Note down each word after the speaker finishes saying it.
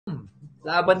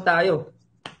Laban tayo.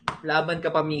 Laban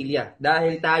kapamilya.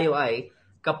 Dahil tayo ay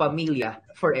kapamilya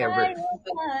forever.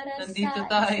 Nandito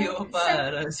tayo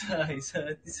para sa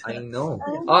isa't isa. I know.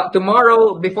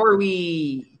 Tomorrow, before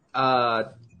we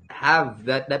have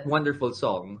that wonderful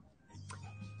song,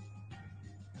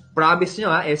 promise nyo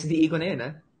SDE ko na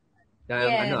yun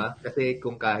Yes. kasi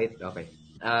kung kahit, okay.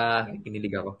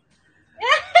 Kinilig ako.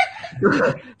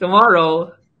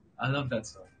 Tomorrow, I love that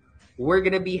song. we're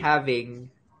gonna be having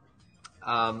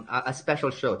a special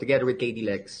show together with KD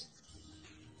Lex.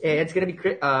 It's gonna be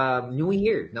New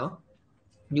Year, no?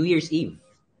 New Year's Eve.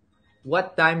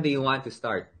 What time do you want to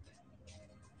start?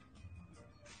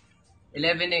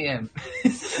 11 a.m.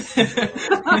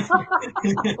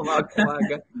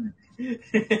 Umaga.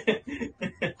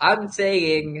 I'm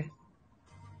saying...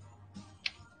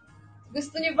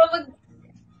 Gusto niyo ba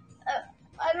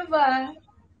ano ba?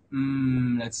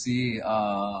 Let's see.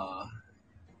 I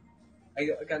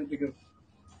can't think of...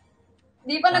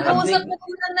 Di pa nag-uusap na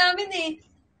naman namin eh.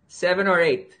 7 or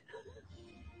 8?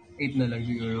 8 na lang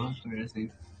siguro.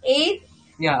 8?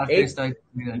 Yeah, after 8? start.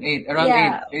 8. Around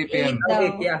 8 p.m.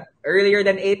 8, yeah. Earlier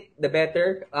than 8, the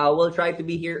better. We'll try to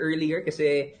be here earlier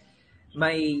kasi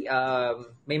may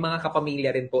mga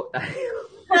kapamilya rin po tayo.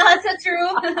 Sa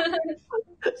true.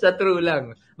 Sa true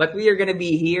lang. But we are gonna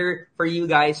be here for you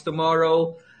guys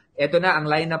tomorrow. Ito na ang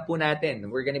lineup po natin.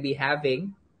 We're gonna be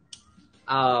having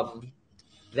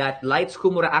that Lights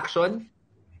Kumu action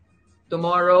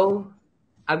tomorrow.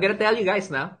 I'm gonna tell you guys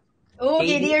now. Oh,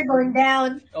 KD, you're going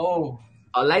down. Oh.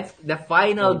 Lights, the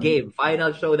final game,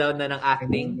 final showdown na ng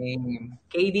acting.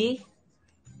 KD,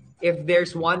 if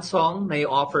there's one song na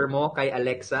i-offer mo kay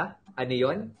Alexa, ano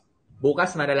yun?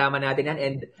 Bukas malalaman natin yan.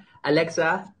 And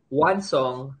Alexa, one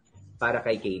song para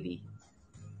kay KD.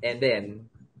 And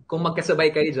then, kung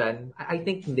magkasabay kayo dyan, I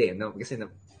think hindi, no? Kasi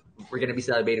we're gonna be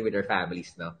celebrating with our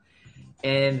families, no?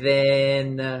 And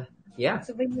then, yeah.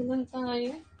 Sabay mo lang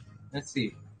tayo. Let's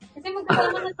see. Kasi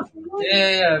magkasama na tayo.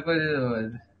 Yeah, pwede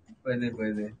naman.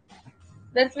 Pwede.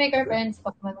 Let's make our parents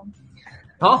talk na lang.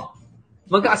 Oh?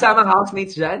 Magkakasamang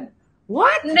housemates dyan?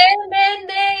 What? Hindi.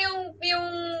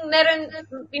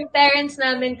 Yung parents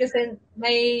namin kasi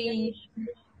may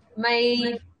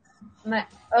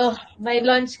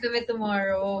lunch kami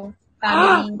tomorrow.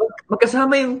 Family.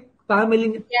 Magkasama yung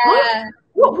family niya? Yeah.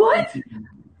 What?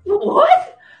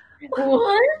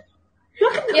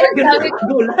 Bakit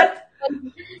nagulat?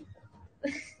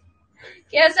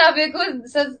 Kaya sabi ko,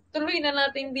 tuloy na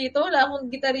natin dito. Wala akong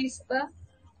gitarista.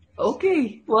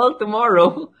 Okay. Well,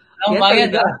 tomorrow.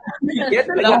 Bayad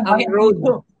talaga ang road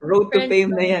to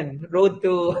fame na yan. Road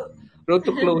to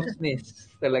closeness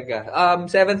talaga.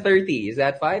 7:30. Is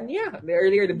that fine? Yeah. The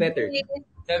earlier the better.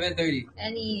 7:30.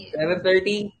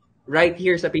 7:30 right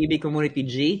here sa PBB Kumunity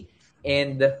G.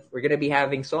 And we're gonna be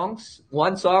having songs.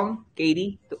 One song,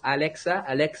 KD to Alexa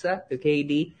to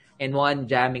KD, and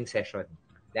one jamming session.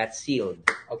 That's sealed.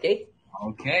 Okay?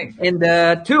 Okay. And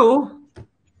two,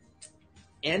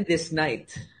 and this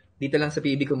night, dito lang sa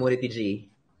PBB Kumunity G,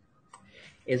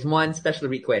 is one special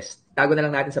request. Tago na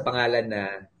lang natin sa pangalan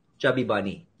na Chubby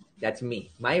Bunny. That's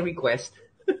me. My request.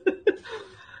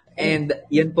 And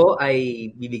yun po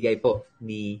ay bibigay po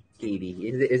ni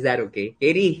KD. Is that okay?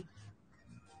 KD?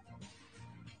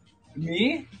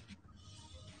 Me?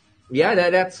 Yeah,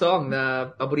 that song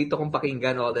na paborito kong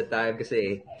pakinggan all the time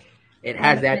kasi it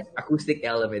has that acoustic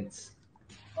elements.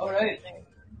 All right.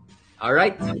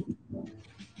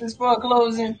 This for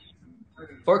closing.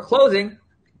 For closing,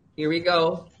 here we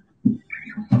go.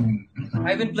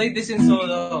 I haven't played this in so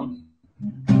long.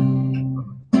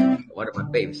 One of my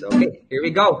faves. Okay, here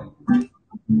we go.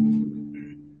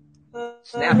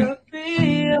 Snap it.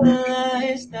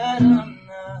 Realize that I'm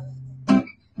not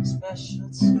special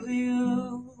to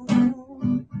you.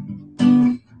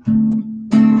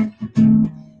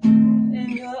 In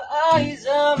your eyes,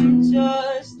 I'm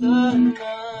just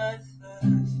another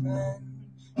friend.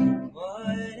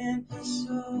 Wouldn't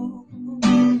pursue.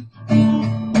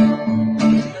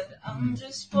 But I'm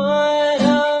just one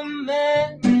of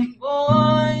many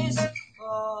boys who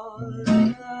fall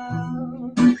in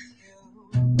love with you.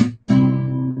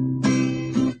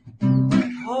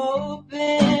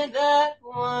 Hoping that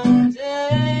one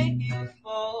day you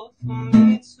fall for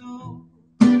me too.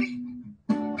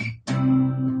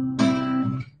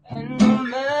 And no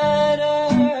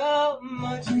matter how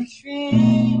much you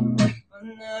dream, will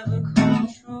never come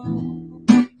true.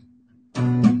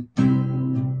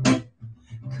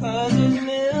 'Cause there's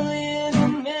millions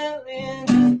and millions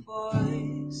of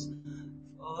boys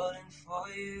falling for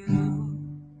you.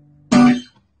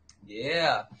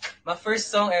 Yeah, my first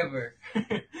song ever.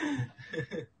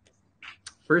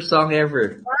 First song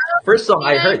ever. Wow, First song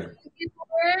I heard.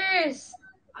 First.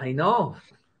 I know.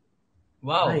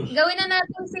 Wow. Ay. Gawin na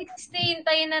natin 16.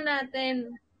 Tayo na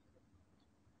natin.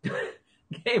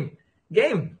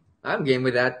 Game. I'm game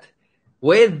with that.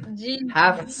 With G.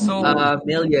 half So- a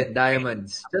million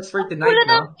diamonds. Just for tonight, Pula ng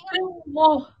no? ilong mo.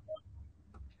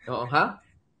 Oo, ha?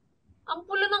 Ang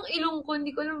pula ng ilong ko,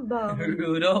 hindi ko alam ba.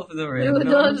 Rudolph the Rudolph,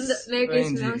 Red-Nosed Merry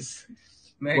Reindeer. Christmas.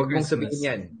 Merry Huwag mong Christmas. sabihin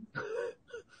yan.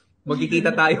 Magkikita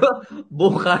tayo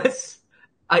bukas.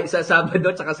 Ay, sa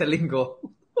Sabado tsaka sa Linggo.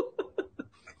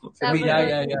 Sabado.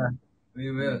 Yeah.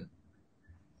 We will.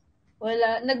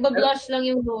 Wala. Nagbablush lang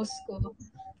yung nose ko.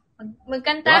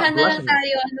 Magkantahan Wow, na lang blushing.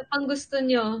 tayo. Ano pang gusto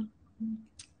nyo?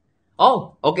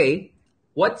 Oh, okay.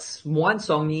 What's one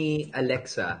song ni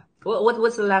Alexa?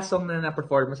 What's the last song na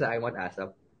na-perform mo sa I Want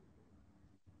ASAP?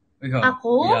 Ikaw.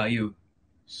 Ako? Yeah, you.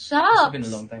 It's Shucks. been a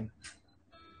long time.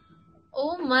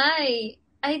 Oh my.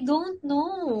 I don't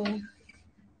know.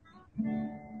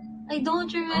 I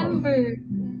don't remember.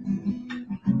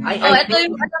 Ito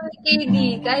yung alam ni KD.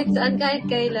 Kahit saan, kahit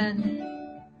kailan.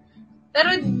 Pero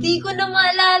di ko na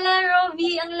maalala,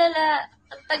 Robbie. Ang lala.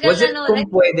 Ang tagal Was it na Kung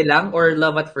Pwede Lang or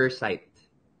Love at First Sight?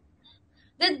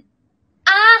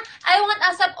 I Want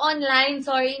ASAP online.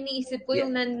 Sorry, iniisip ko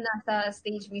yung nasa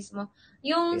stage mismo.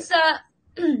 Yung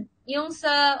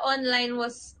sa online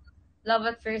was Love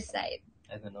at First Sight.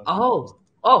 I don't know.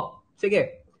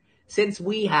 Sige. Since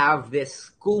we have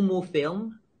this Kumu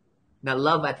film na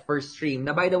Love at First Stream,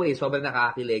 na by the way, sobrang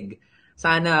nakakilig.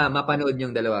 Sana mapanood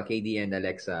yung dalawa, KD and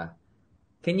Alexa.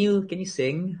 Can you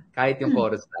sing? Kahit yung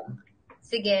chorus lang.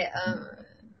 Sige,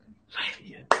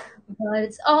 But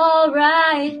it's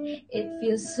alright, it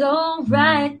feels so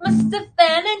right. Must have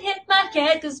fell and hit my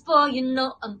head, cause boy, you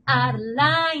know I'm out of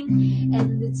line.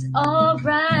 And it's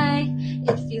alright,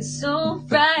 it feels so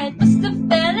right. Must have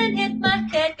fell and hit my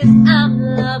head, cause I'm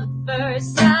love at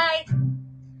first sight.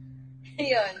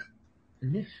 Yun.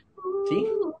 See?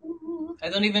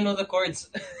 I don't even know the chords.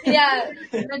 Yeah,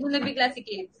 medyo nabigla si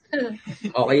Kate.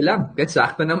 Okay lang. Kasi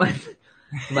sakto naman.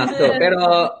 Sakto. Pero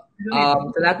sa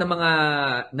lahat ng mga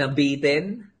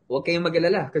nabitin, huwag kayong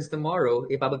mag-alala because tomorrow,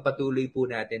 ipapagpatuloy po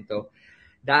natin to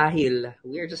dahil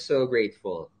we are just so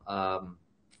grateful.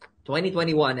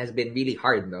 2021 has been really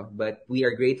hard, no? But we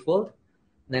are grateful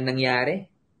na nangyari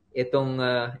itong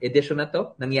edition na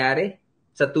to. Nangyari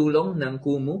sa tulong ng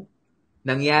Kumu.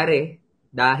 Nangyari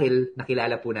dahil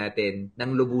nakilala po natin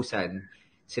ng lubusan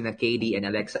sina KD and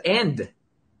Alexa. And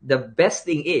the best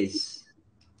thing is,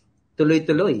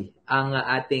 tuloy-tuloy ang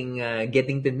ating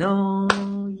getting to know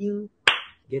you,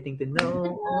 getting to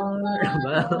know more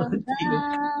about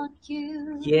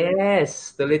you.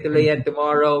 Yes, tuloy-tuloy yan.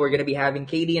 Tomorrow, we're gonna be having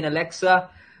KD and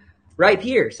Alexa right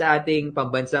here sa ating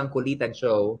pambansang kulitan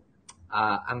show,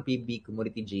 ang PBB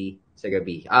Kumunity G sa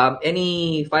gabi.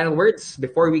 Any final words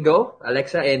before we go,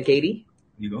 Alexa and KD?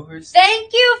 You go first. Thank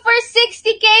you for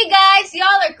 60K, guys! Y'all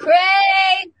are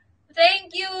great!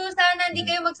 Thank you! Sana hindi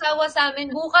kayo magsawa sa amin.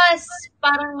 Bukas,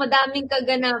 parang madaming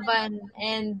kaganapan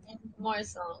and more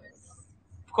songs.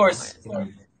 Of course.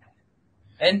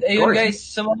 And ayun guys,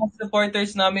 sa mga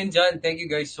supporters namin dyan, thank you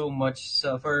guys so much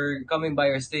for coming by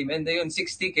our stream. And ayun,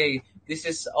 60K, this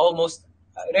is almost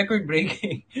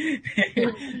record-breaking.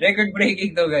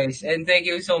 Record-breaking to guys. And thank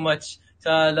you so much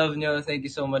sa love nyo. Thank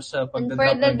you so much sa And pagdadrop for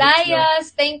the ng hits nyo. Dayas,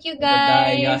 thank you The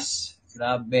guys! Dayas.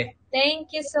 Grabe.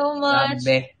 Thank you so much.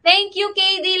 Grabe. Thank you,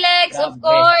 KD Lex, of Grabe.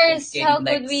 course. KD How Lex.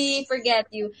 could we forget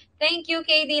you? Thank you,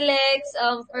 KD Lex,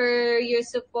 for your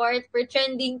support, for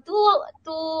trending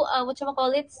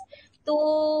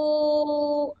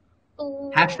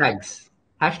Hashtags.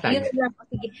 Yun lang po,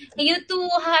 sige. You two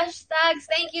hashtags.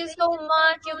 Thank you so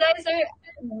much. You guys are,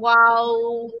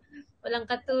 wow. Walang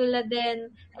katulad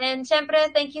din. And syempre,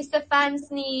 thank you sa fans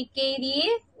ni KD.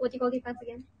 What do you call the fans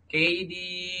again? KD,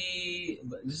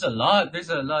 there's a lot. Oh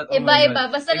my Iba-iba.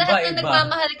 God. Basta lahat na Iba-iba.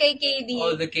 nagmamahal kay KD.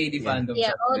 All the KD fandoms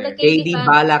Yeah, out all there. the KD KD, fans.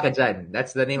 bahala ka dyan.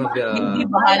 That's the name of the... KD,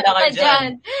 bahala ka dyan.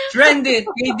 Trend it.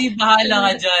 KD, bahala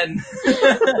ka dyan.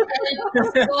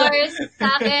 Of course,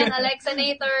 sa akin,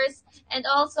 Alexanators, and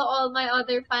also all my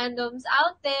other fandoms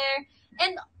out there.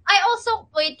 And I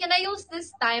also, wait, can I use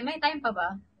this time? May time pa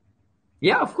ba?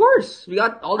 Yeah, of course. We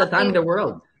got all the time in the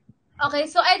world.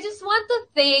 Okay, so I just want to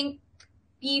thank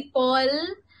people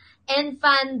and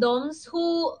fandoms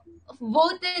who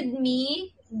voted me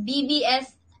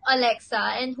BBS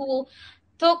Alexa and who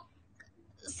took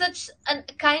such a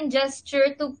kind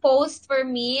gesture to post for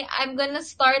me. I'm gonna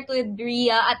start with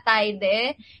Ria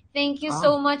Atayde. Thank you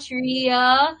so much,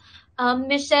 Ria.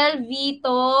 Michelle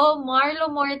Vito,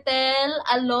 Marlo Mortel,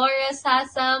 Alora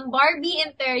Sasam, Barbie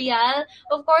Imperial.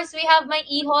 Of course, we have my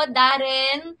iho,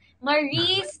 Darren.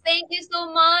 Maurice, thank you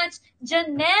so much.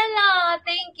 Janela,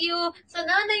 thank you. Sa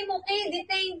nanay mo, Katie,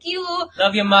 thank you.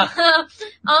 Love you, ma.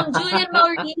 Julian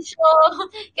Mauricio,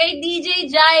 kay DJ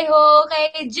Jaiho,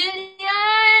 kay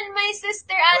Jillian, my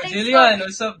sister Alex. Jillian,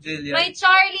 what's up, Jillian? May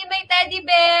Charlie, may Teddy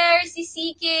Bear, si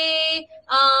CK,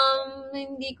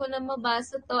 hindi ko na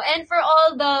mabasa to. And for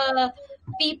all the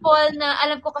people na,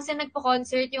 alam ko kasi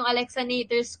nagpo-concert yung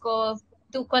Alexanators ko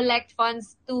to collect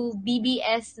funds to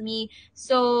BBS me.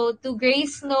 So, to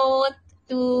Grace Note,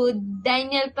 to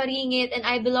Daniel Paringit, and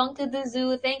I belong to the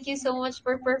zoo. Thank you so much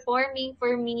for performing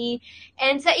for me.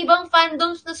 And sa ibang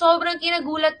fandoms na sobrang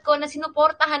kinagulat ko na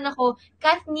sinuportahan ako,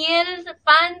 Kathniel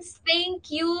fans, thank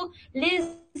you.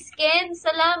 Liz Ken,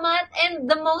 salamat.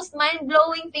 And the most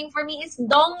mind-blowing thing for me is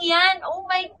Dongyan. Oh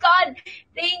my God!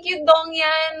 Thank you,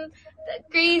 Dongyan.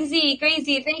 Crazy.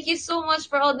 Thank you so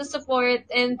much for all the support.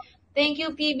 And thank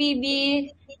you,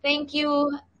 PBB. Thank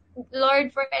you,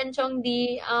 Lord, for Enchong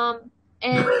D.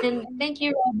 And thank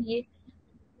you, Robbie.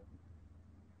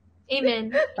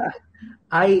 Amen.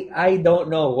 I don't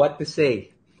know what to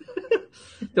say.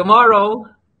 Tomorrow,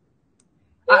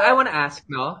 I want to ask,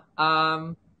 no?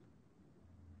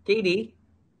 Katie,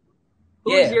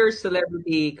 who's your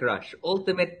celebrity crush?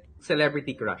 Ultimate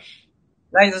celebrity crush?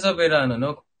 Liza Soberano,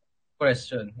 no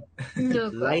question.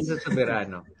 Liza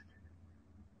Soberano.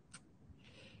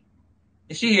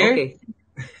 Is she here? Okay.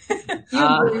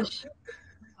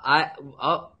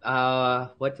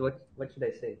 What should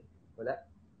I say? Wala?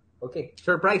 Okay,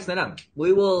 surprise na lang.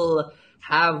 We will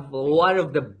have one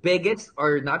of the biggest,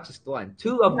 or not just one,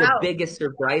 two of the biggest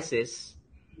surprises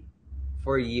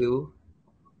for you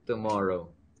tomorrow.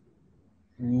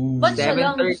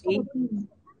 7:30.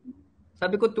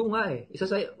 Sabi ko 2 nga eh. Isa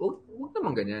sa, huwag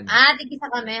naman ganyan. Tigisa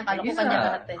kami. Kala ko kanya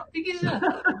lahat eh.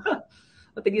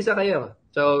 Tigisa kayo.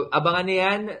 So, abangan niyo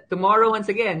yan. Tomorrow,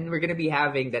 once again, we're gonna be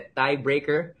having that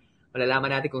tiebreaker. Malalaman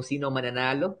natin kung sino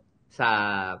mananalo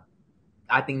sa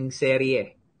ating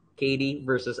serye, Katie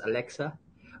versus Alexa.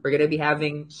 We're gonna be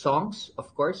having songs, of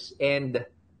course, and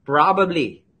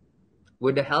probably,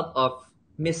 with the help of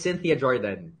Miss Cynthia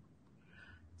Jordan,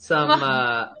 some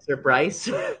surprise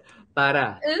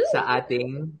para sa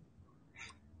ating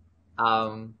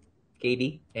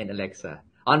Katie and Alexa.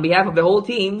 On behalf of the whole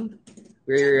team,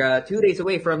 we're 2 days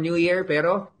away from New Year,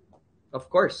 pero of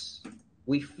course,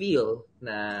 we feel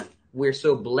na we're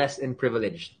so blessed and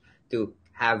privileged to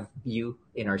have you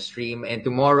in our stream. And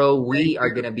tomorrow, we are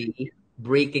gonna be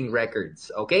breaking records,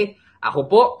 okay? Ako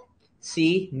po,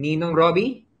 si Ninong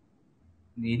Robbie.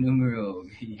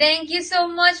 Thank you so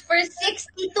much for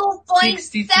 62.7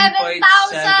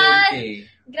 thousand.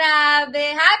 Grabe.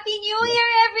 Happy New Year,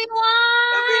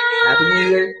 everyone! Happy New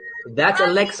Year. That's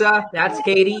Alexa, that's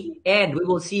Katie, and we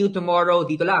will see you tomorrow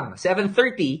dito lang,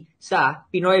 7:30 sa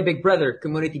Pinoy Big Brother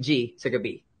Kumunity G sa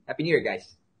gabi. Happy New Year,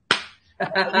 guys.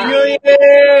 Happy New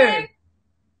Year!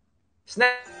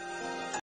 Snap!